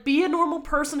Be a normal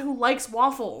person who likes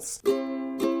waffles.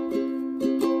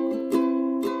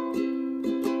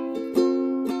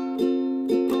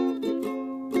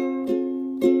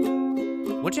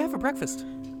 What'd you have for breakfast?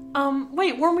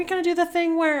 Wait, weren't we gonna do the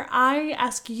thing where I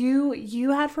ask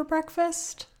you had for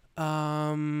breakfast?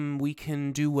 We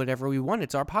can do whatever we want.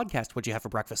 It's our podcast. What'd you have for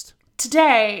breakfast?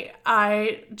 Today,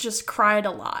 I just cried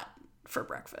a lot for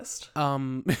breakfast.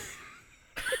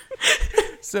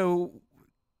 So,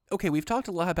 okay, we've talked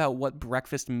a lot about what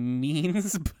breakfast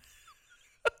means. But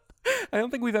I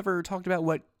don't think we've ever talked about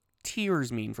what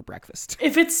tears mean for breakfast.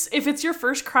 If it's your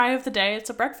first cry of the day, it's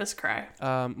a breakfast cry.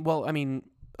 Well, I mean,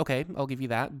 okay, I'll give you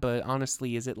that. But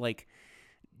honestly, is it like,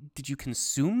 did you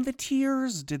consume the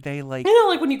tears? Did they like... You know,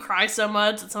 like when you cry so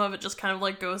much that some of it just kind of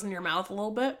like goes in your mouth a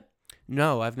little bit?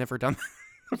 No, I've never done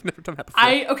that. I've never done that before.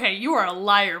 Okay, you are a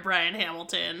liar, Brian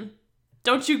Hamilton.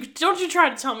 Don't you try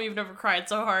to tell me you've never cried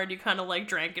so hard you kind of like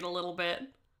drank it a little bit.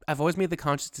 I've always made the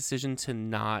conscious decision to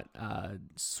not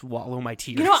swallow my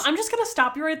tears. You know what? I'm just gonna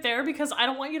stop you right there because I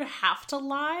don't want you to have to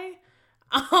lie.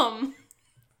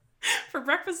 For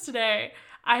breakfast today,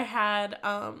 I had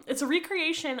it's a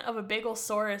recreation of a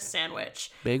Bagelsaurus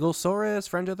sandwich. Bagelsaurus,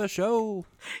 friend of the show.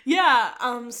 Yeah.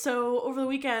 So over the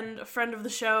weekend, a friend of the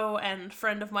show and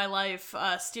friend of my life,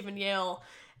 Stephen Yale,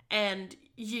 and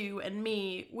you and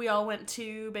me, we all went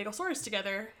to Bagelsaurus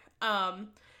together.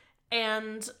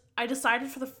 And I decided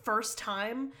for the first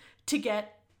time to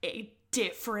get a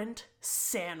different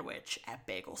sandwich at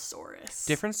Bagelsaurus.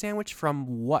 Different sandwich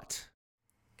from what?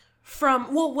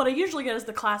 What I usually get is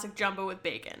the classic jumbo with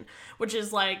bacon, which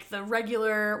is like the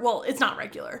regular, well, it's not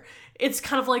regular. It's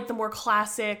kind of like the more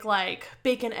classic, like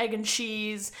bacon, egg, and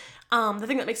cheese. The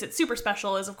thing that makes it super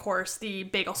special is, of course, the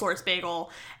Bagelsaurus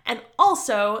bagel. And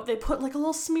also, they put like a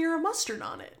little smear of mustard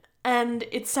on it. And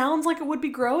it sounds like it would be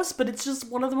gross, but it's just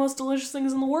one of the most delicious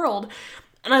things in the world.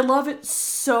 And I love it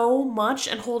so much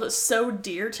and hold it so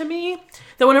dear to me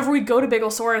that whenever we go to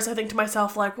Bagelsaurus, I think to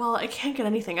myself, like, well, I can't get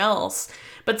anything else.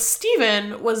 But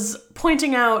Steven was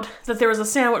pointing out that there was a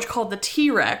sandwich called the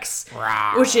T-Rex,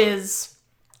 which is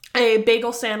a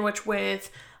bagel sandwich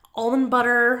with almond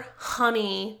butter,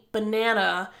 honey,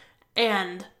 banana,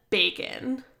 and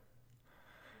bacon.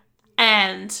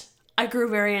 And I grew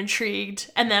very intrigued.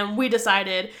 And then we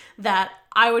decided that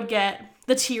I would get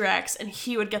the T-Rex and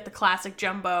he would get the classic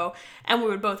jumbo, and we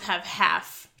would both have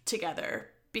half together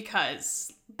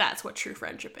because that's what true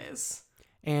friendship is.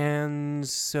 And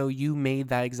so you made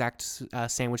that exact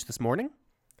sandwich this morning?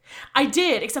 I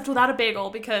did, except without a bagel,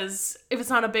 because if it's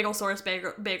not a Bagelsaurus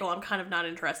bagel, I'm kind of not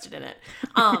interested in it.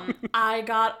 I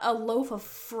got a loaf of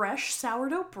fresh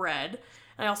sourdough bread,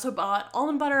 and I also bought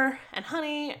almond butter and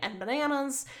honey and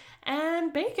bananas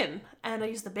and bacon. And I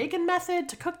used the bacon method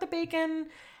to cook the bacon,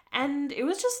 and it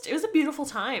was a beautiful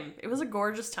time. It was a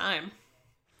gorgeous time.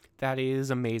 That is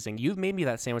amazing. You made me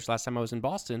that sandwich last time I was in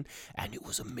Boston, and it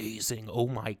was amazing. Oh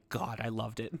my God, I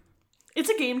loved it. It's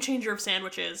a game changer of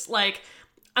sandwiches. Like,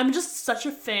 I'm just such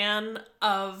a fan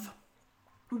of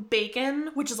bacon,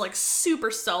 which is like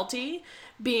super salty,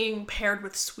 being paired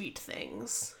with sweet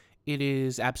things. It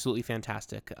is absolutely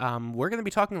fantastic. We're going to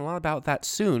be talking a lot about that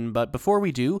soon, but before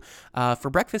we do, for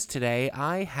breakfast today,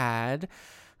 I had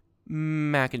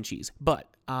mac and cheese, but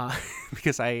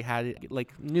because I had it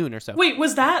like noon or so. Wait,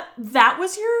 was that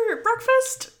was your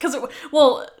breakfast? Because,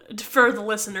 well, for the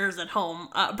listeners at home,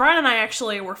 Brian and I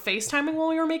actually were FaceTiming while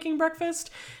we were making breakfast.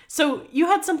 So you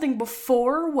had something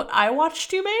before what I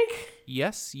watched you make?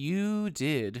 Yes, you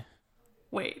did.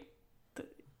 Wait.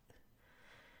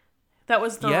 That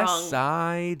was the wrong... Yes,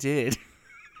 I did.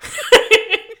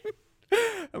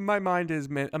 My mind is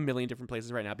a million different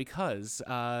places right now because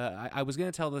I was going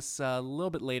to tell this a little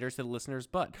bit later to the listeners,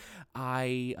 but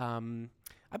I've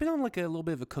been on like a little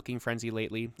bit of a cooking frenzy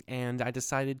lately, and I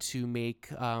decided to make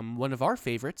one of our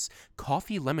favorites,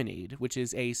 coffee lemonade, which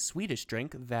is a Swedish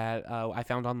drink that I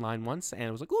found online once, and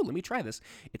I was like, ooh, let me try this.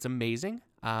 It's amazing.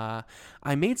 I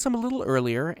made some a little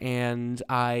earlier, and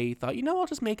I thought, I'll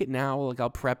just make it now. Like, I'll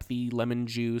prep the lemon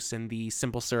juice and the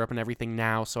simple syrup and everything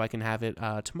now so I can have it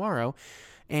tomorrow.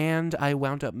 And I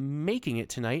wound up making it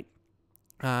tonight,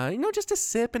 just to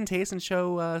sip and taste and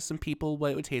show some people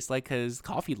what it would taste like, because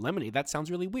coffee lemonade, that sounds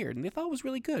really weird. And they thought it was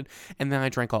really good. And then I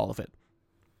drank all of it.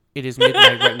 It is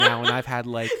midnight right now, and I've had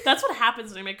like... That's what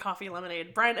happens when you make coffee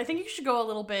lemonade. Brian, I think you should go a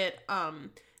little bit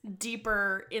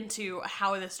deeper into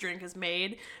how this drink is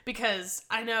made, because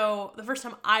I know the first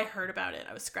time I heard about it,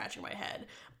 I was scratching my head.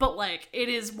 But, like, it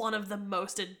is one of the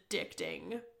most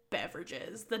addicting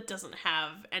beverages that doesn't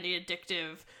have any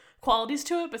addictive qualities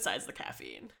to it besides the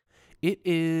caffeine. It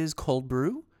is cold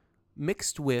brew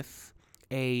mixed with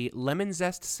a lemon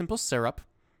zest simple syrup,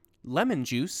 lemon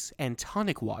juice, and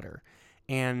tonic water.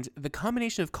 And the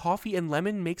combination of coffee and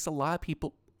lemon makes a lot of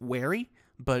people wary,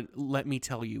 but let me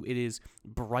tell you, it is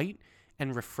bright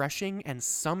and refreshing, and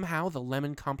somehow the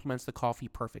lemon complements the coffee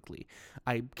perfectly.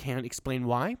 I can't explain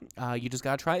why. You just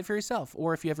gotta try it for yourself.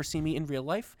 Or if you ever see me in real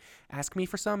life, ask me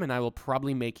for some, and I will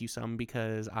probably make you some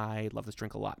because I love this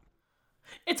drink a lot.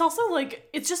 It's also like,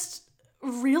 it's just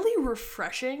really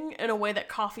refreshing in a way that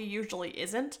coffee usually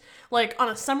isn't. Like, on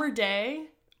a summer day,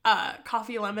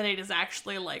 coffee lemonade is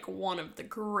actually like one of the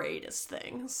greatest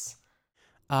things.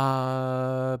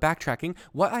 Backtracking.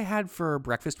 What I had for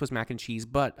breakfast was mac and cheese,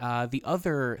 but the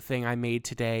other thing I made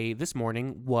this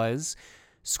morning was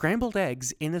scrambled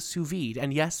eggs in a sous vide.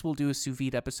 And yes, we'll do a sous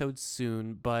vide episode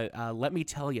soon, but let me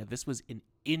tell you, this was an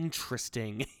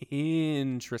interesting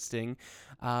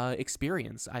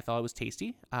experience. I thought it was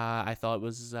tasty. I thought it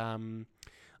was a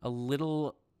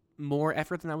little more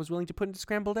effort than I was willing to put into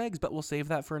scrambled eggs, but we'll save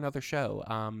that for another show.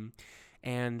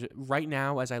 And right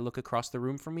now, as I look across the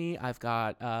room from me, I've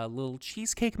got little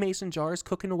cheesecake mason jars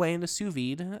cooking away in the sous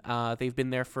vide. They've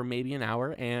been there for maybe an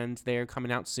hour, and they're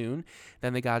coming out soon.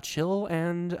 Then they got chill,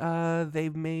 and they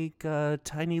make a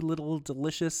tiny little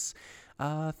delicious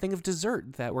thing of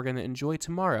dessert that we're going to enjoy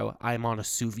tomorrow. I'm on a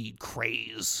sous vide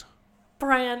craze.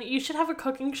 Brian, you should have a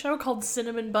cooking show called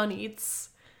Cinnamon Bun Eats.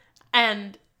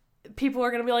 And people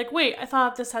are going to be like, wait, I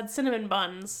thought this had cinnamon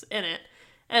buns in it.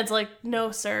 And it's like,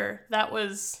 no, sir, that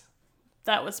was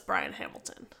Brian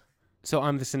Hamilton. So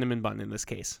I'm the cinnamon bun in this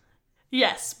case.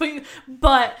 Yes,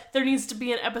 but there needs to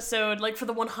be an episode, like for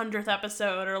the 100th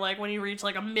episode, or like when you reach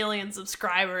like 1 million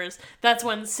subscribers, that's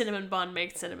when Cinnamon Bun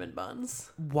makes cinnamon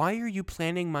buns. Why are you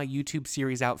planning my YouTube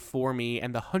series out for me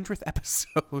and the 100th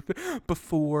episode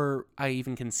before I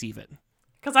even conceive it?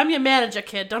 Because I'm your manager,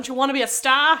 kid. Don't you want to be a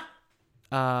star?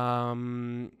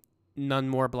 None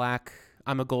More Black.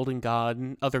 I'm a Golden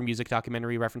God. Other music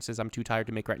documentary references I'm too tired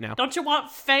to make right now. Don't you want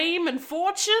fame and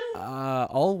fortune?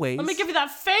 Always. Let me give you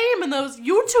that fame and those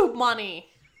YouTube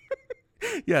money.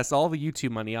 Yes, all the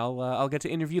YouTube money. I'll get to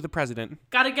interview the president.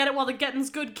 Gotta get it while the getting's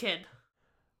good, kid.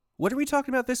 What are we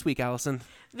talking about this week, Allison?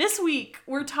 This week,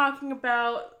 we're talking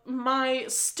about my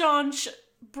staunch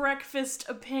breakfast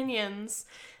opinions.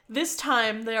 This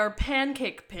time, they are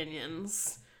pancake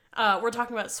opinions. We're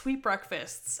talking about sweet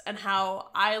breakfasts and how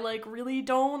I really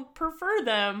don't prefer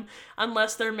them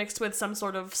unless they're mixed with some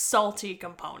sort of salty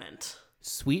component.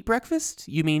 Sweet breakfast?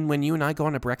 You mean when you and I go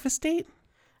on a breakfast date?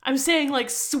 I'm saying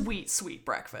sweet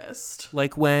breakfast.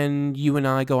 Like when you and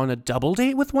I go on a double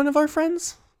date with one of our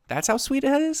friends? That's how sweet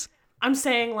it is? I'm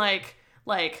saying like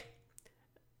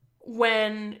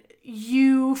when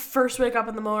you first wake up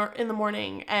in the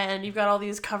morning and you've got all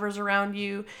these covers around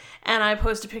you, and I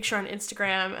post a picture on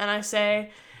Instagram and I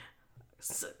say,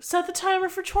 set the timer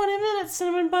for 20 minutes,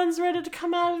 cinnamon bun's ready to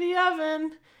come out of the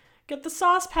oven, get the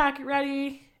sauce packet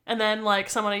ready, and then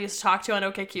someone I used to talk to on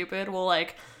OkCupid will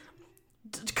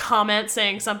comment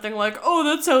saying something like, oh,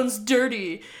 that sounds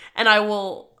dirty, and I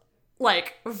will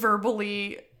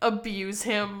verbally abuse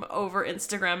him over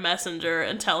Instagram Messenger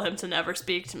and tell him to never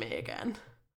speak to me again.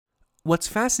 What's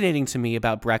fascinating to me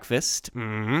about breakfast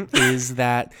is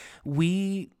that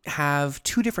we have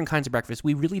two different kinds of breakfast.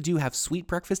 We really do have sweet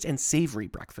breakfast and savory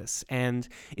breakfast. And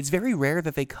it's very rare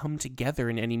that they come together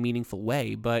in any meaningful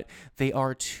way, but they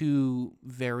are two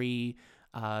very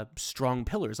strong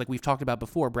pillars. Like we've talked about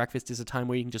before, breakfast is a time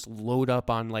where you can just load up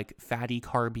on fatty,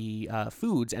 carby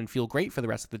foods and feel great for the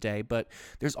rest of the day. But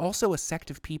there's also a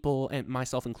sect of people, and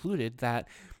myself included, that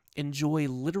enjoy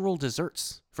literal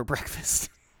desserts for breakfast.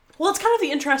 Well, it's kind of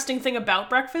the interesting thing about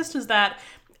breakfast is that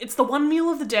it's the one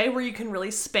meal of the day where you can really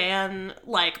span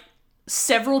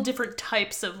several different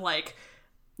types of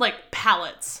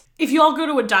palates. If you all go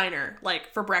to a diner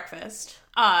for breakfast,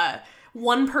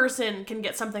 one person can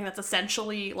get something that's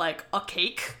essentially a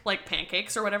cake,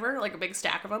 pancakes or whatever, a big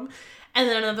stack of them, and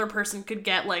then another person could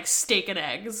get steak and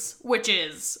eggs, which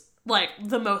is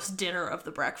the most dinner of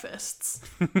the breakfasts.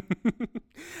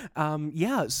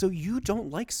 Yeah, so you don't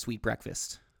like sweet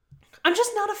breakfast. I'm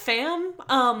just not a fan.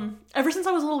 Ever since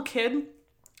I was a little kid,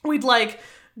 we'd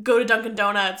go to Dunkin'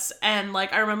 Donuts and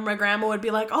I remember my grandma would be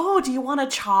like, oh, do you want a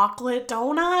chocolate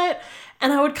donut?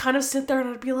 And I would kind of sit there and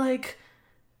I'd be like,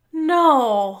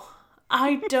 no,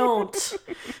 I don't.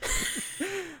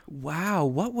 Wow,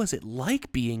 what was it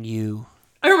like being you?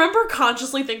 I remember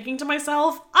consciously thinking to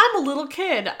myself, I'm a little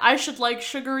kid. I should like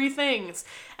sugary things.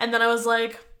 And then I was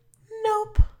like,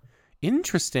 nope.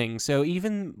 Interesting. So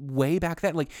even way back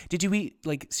then, did you eat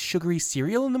sugary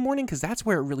cereal in the morning? Because that's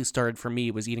where it really started for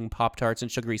me, was eating Pop-Tarts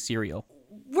and sugary cereal.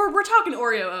 we're talking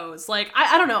Oreo O's. Like,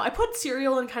 I don't know. I put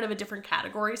cereal in kind of a different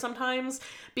category sometimes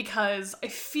because I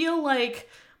feel like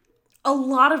a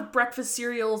lot of breakfast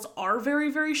cereals are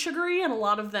very, very sugary, and a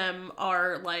lot of them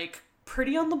are, like,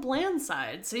 pretty on the bland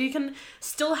side. So you can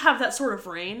still have that sort of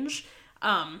range.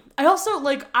 I also,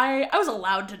 like, I was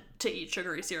allowed to eat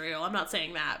sugary cereal. I'm not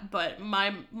saying that, but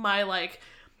my like,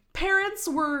 parents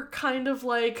were kind of,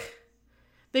 like,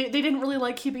 they didn't really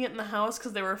like keeping it in the house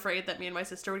because they were afraid that me and my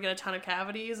sister would get a ton of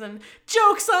cavities, and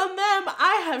joke's on them!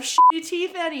 I have shitty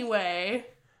teeth anyway!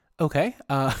 Okay,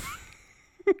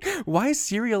 why is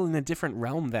cereal in a different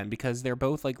realm then? Because they're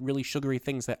both, like, really sugary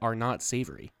things that are not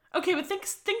savory. Okay, but think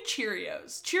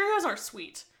Cheerios. Cheerios are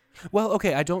sweet. Well,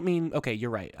 okay, I don't mean... Okay,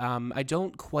 you're right. I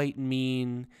don't quite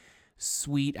mean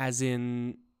sweet as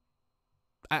in...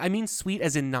 I mean sweet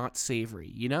as in not savory,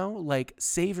 you know? Like,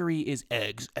 savory is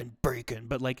eggs and bacon,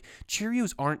 but, like,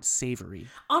 Cheerios aren't savory.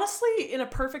 Honestly, in a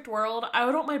perfect world, I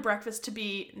would want my breakfast to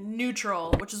be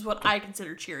neutral, which is what I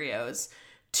consider Cheerios,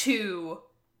 to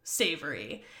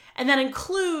savory. And that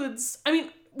includes... I mean,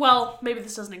 well, maybe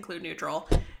this doesn't include neutral.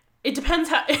 It depends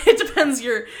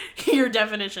your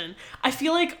definition. I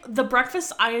feel like the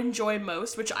breakfast I enjoy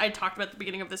most, which I talked about at the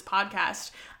beginning of this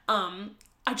podcast,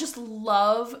 I just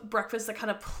love breakfasts that kind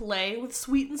of play with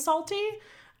sweet and salty.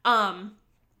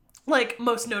 Like,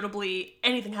 most notably,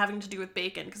 anything having to do with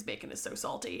bacon, because bacon is so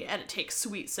salty, and it takes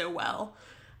sweet so well.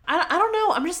 I don't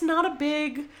know, I'm just not a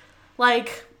big,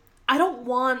 like, I don't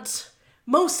want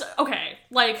most, okay,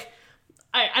 like,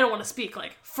 I don't want to speak,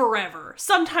 like, forever.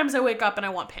 Sometimes I wake up and I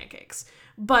want pancakes.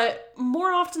 But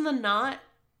more often than not,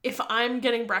 if I'm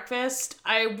getting breakfast,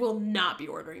 I will not be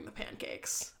ordering the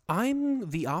pancakes. I'm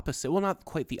the opposite. Well, not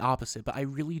quite the opposite, but I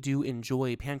really do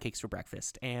enjoy pancakes for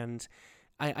breakfast. And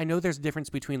I know there's a difference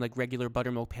between, like, regular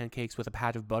buttermilk pancakes with a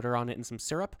pat of butter on it and some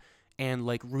syrup, and,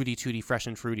 like, Rudy Tooty Fresh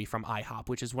and Fruity from IHOP,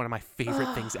 which is one of my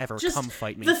favorite things ever. Come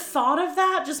fight me. The thought of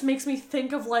that just makes me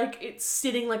think of, like, it's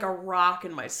sitting like a rock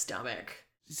in my stomach.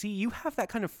 See, you have that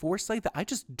kind of foresight that I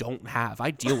just don't have.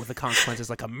 I deal with the consequences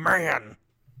like a man.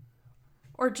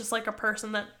 Or just like a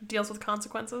person that deals with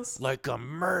consequences. Like a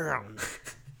man.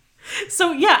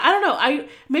 So yeah, I don't know.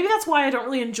 Maybe that's why I don't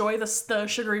really enjoy the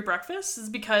sugary breakfast, is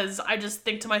because I just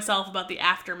think to myself about the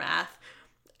aftermath.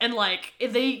 And, like,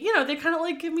 they kind of,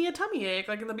 like, give me a tummy ache,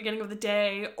 like, in the beginning of the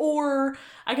day. Or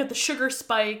I get the sugar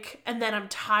spike, and then I'm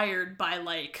tired by,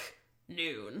 like,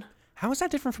 noon. How is that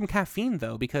different from caffeine,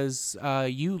 though? Because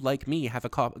you, like me, have a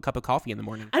cup of coffee in the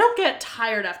morning. I don't get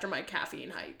tired after my caffeine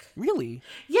hike. Really?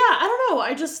 Yeah, I don't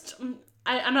know.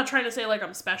 I'm not trying to say, like,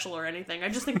 I'm special or anything. I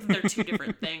just think that they're two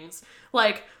different things.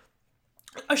 Like,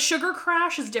 a sugar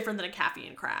crash is different than a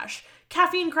caffeine crash.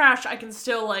 Caffeine crash, I can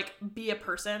still, like, be a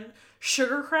person.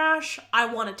 Sugar crash, I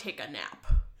want to take a nap.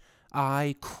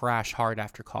 I crash hard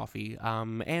after coffee,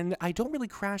 and I don't really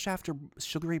crash after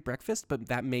sugary breakfast, but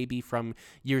that may be from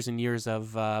years and years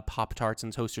of Pop-Tarts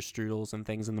and toaster strudels and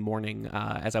things in the morning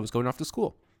as I was going off to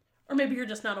school. Or maybe you're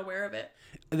just not aware of it.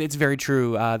 It's very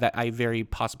true that I very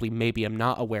possibly maybe am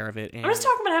not aware of it. And I'm just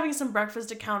talking about having some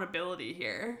breakfast accountability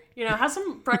here. You know, have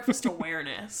some breakfast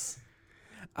awareness.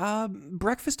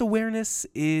 Breakfast awareness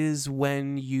is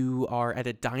when you are at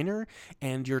a diner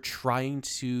and you're trying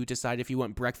to decide if you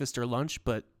want breakfast or lunch,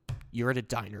 but you're at a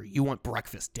diner. You want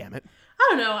breakfast, damn it. I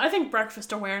don't know. I think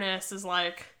breakfast awareness is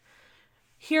like,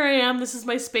 here I am, this is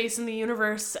my space in the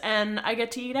universe, and I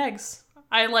get to eat eggs.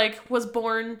 I, like, was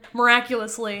born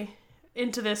miraculously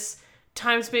into this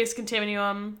time-space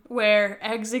continuum where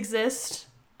eggs exist,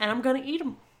 and I'm gonna eat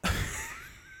them.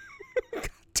 God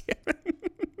damn it.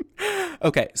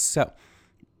 Okay, so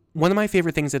one of my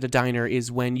favorite things at a diner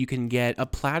is when you can get a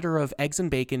platter of eggs and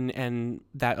bacon and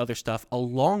that other stuff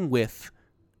along with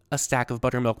a stack of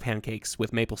buttermilk pancakes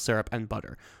with maple syrup and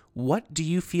butter. What do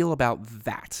you feel about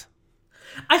that?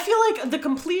 I feel like the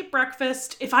complete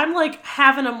breakfast, if I'm, like,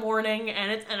 having a morning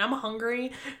and I'm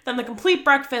hungry, then the complete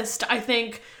breakfast, I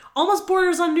think, almost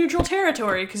borders on neutral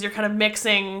territory because you're kind of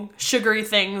mixing sugary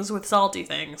things with salty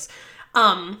things.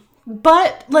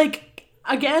 But, like,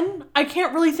 again, I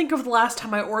can't really think of the last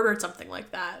time I ordered something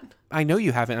like that. I know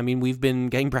you haven't. I mean, we've been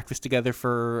getting breakfast together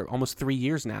for almost 3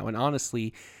 years now, and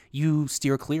honestly, you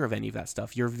steer clear of any of that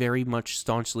stuff. You're very much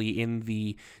staunchly in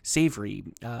the savory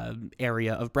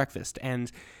area of breakfast, and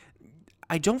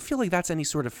I don't feel like that's any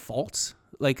sort of fault.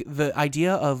 Like, the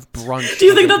idea of brunch... Do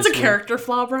you think that's a character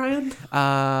flaw, Brian?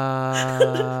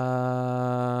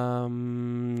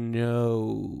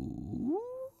 No.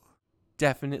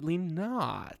 Definitely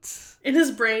not. In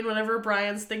his brain, whenever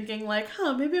Brian's thinking, like,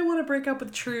 maybe I want to break up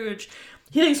with Truge,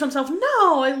 he thinks to himself,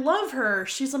 no, I love her.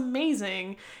 She's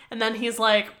amazing. And then he's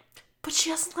like, but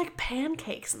she doesn't like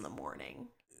pancakes in the morning.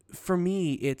 For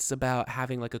me, it's about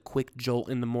having like a quick jolt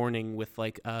in the morning with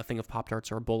like a thing of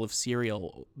Pop-Tarts or a bowl of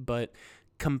cereal, but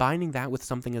combining that with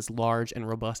something as large and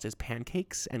robust as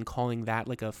pancakes and calling that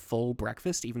like a full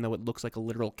breakfast, even though it looks like a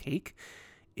literal cake,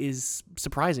 is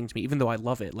surprising to me, even though I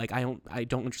love it. Like, I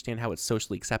don't understand how it's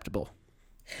socially acceptable.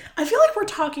 I feel like we're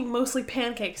talking mostly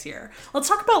pancakes here. Let's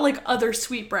talk about like other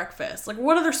sweet breakfasts. Like,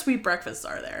 what other sweet breakfasts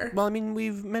are there? Well, I mean,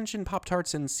 we've mentioned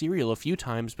Pop-Tarts and cereal a few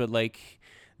times, but like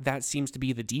that seems to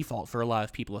be the default for a lot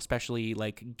of people, especially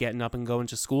like getting up and going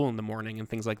to school in the morning and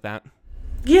things like that.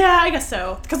 Yeah, I guess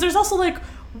so. Because there's also like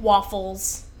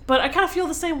waffles. But I kind of feel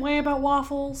the same way about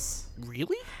waffles.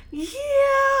 Really? Yeah,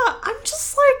 I'm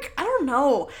just like, I don't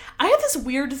know. I had this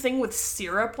weird thing with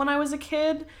syrup when I was a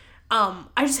kid.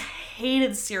 I just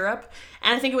hated syrup,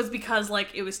 and I think it was because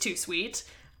like it was too sweet.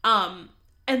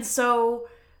 And so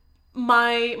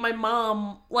my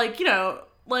mom, like, you know,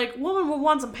 like, woman would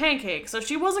want some pancakes, so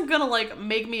she wasn't gonna like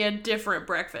make me a different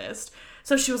breakfast.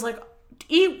 So she was like,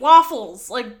 eat waffles,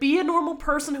 like, be a normal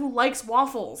person who likes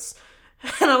waffles.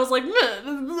 And I was like, bleh,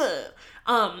 bleh,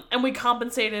 bleh. And we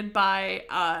compensated by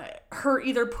her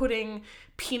either putting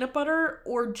peanut butter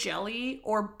or jelly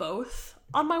or both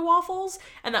on my waffles,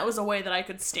 and that was a way that I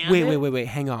could stand it. Wait,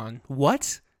 hang on.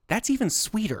 What? That's even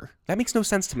sweeter. That makes no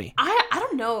sense to me. I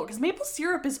don't know, because maple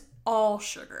syrup is all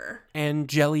sugar. And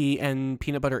jelly and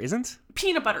peanut butter isn't?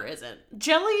 Peanut butter isn't.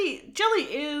 Jelly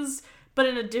is, but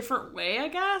in a different way, I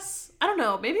guess. I don't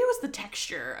know. Maybe it was the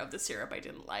texture of the syrup I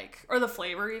didn't like, or the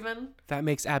flavor even. That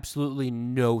makes absolutely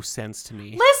no sense to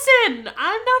me. Listen,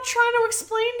 I'm not trying to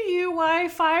explain to you why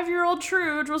 5-year-old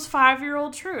Truge was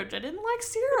 5-year-old Truge. I didn't like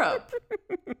syrup.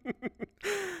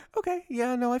 Okay,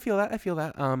 yeah, no, I feel that. But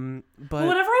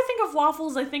Whenever I think of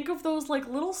waffles, I think of those like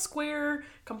little square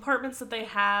compartments that they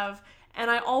have,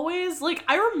 and I always like,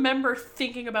 I remember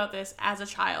thinking about this as a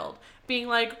child, being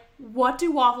like, what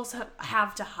do waffles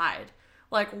have to hide?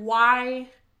 Like, why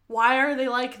are they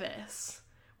like this?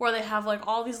 Where they have like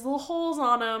all these little holes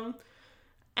on them,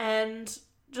 and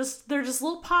they're just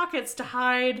little pockets to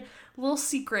hide little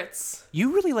secrets.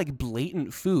 You really like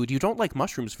blatant food. You don't like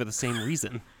mushrooms for the same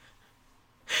reason.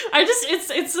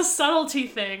 It's a subtlety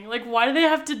thing. Like, why do they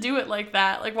have to do it like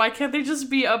that? Like, why can't they just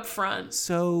be upfront?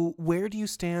 So, where do you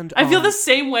stand I feel the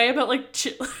same way about like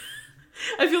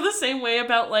I feel the same way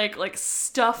about like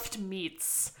stuffed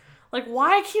meats. Like,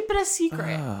 why keep it a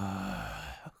secret?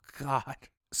 God.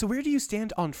 So where do you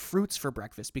stand on fruits for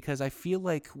breakfast? Because I feel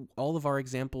like all of our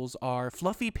examples are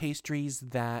fluffy pastries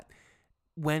that,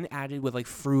 when added with like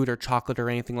fruit or chocolate or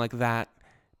anything like that,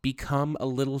 become a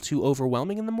little too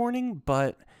overwhelming in the morning.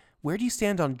 But where do you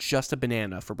stand on just a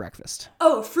banana for breakfast?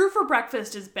 Oh, fruit for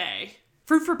breakfast is bae.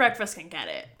 Fruit for breakfast can get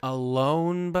it. A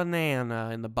lone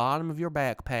banana in the bottom of your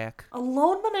backpack. A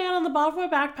lone banana in the bottom of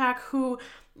my backpack who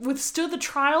withstood the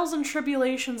trials and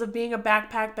tribulations of being a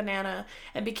backpack banana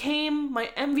and became my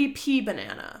MVP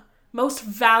banana. Most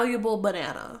valuable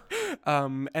banana.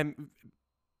 And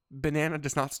banana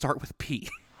does not start with P.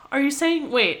 Are you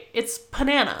saying, wait, it's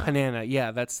Panana? Panana,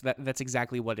 yeah, that's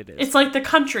exactly what it is. It's like the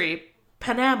country,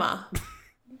 Panama.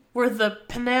 Where the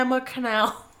Panama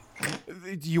Canal.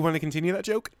 Do you want to continue that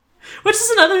joke? Which is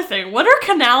another thing. What are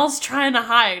canals trying to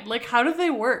hide? Like, how do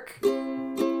they work?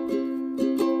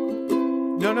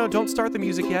 No, don't start the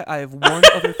music yet. I have one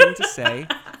other thing to say.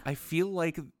 I feel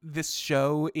like this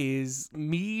show is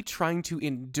me trying to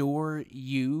endure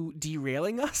you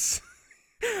derailing us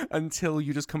until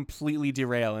you just completely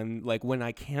derail. And like when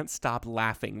I can't stop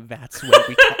laughing, that's when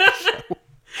we call the show.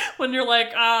 When you're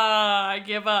like, I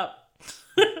give up.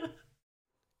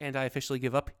 And I officially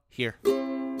give up here.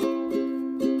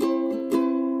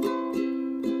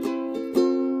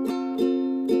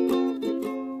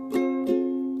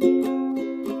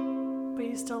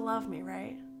 Love me,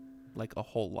 right? Like a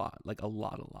whole lot. Like a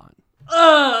lot.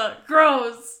 Ugh,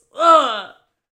 gross.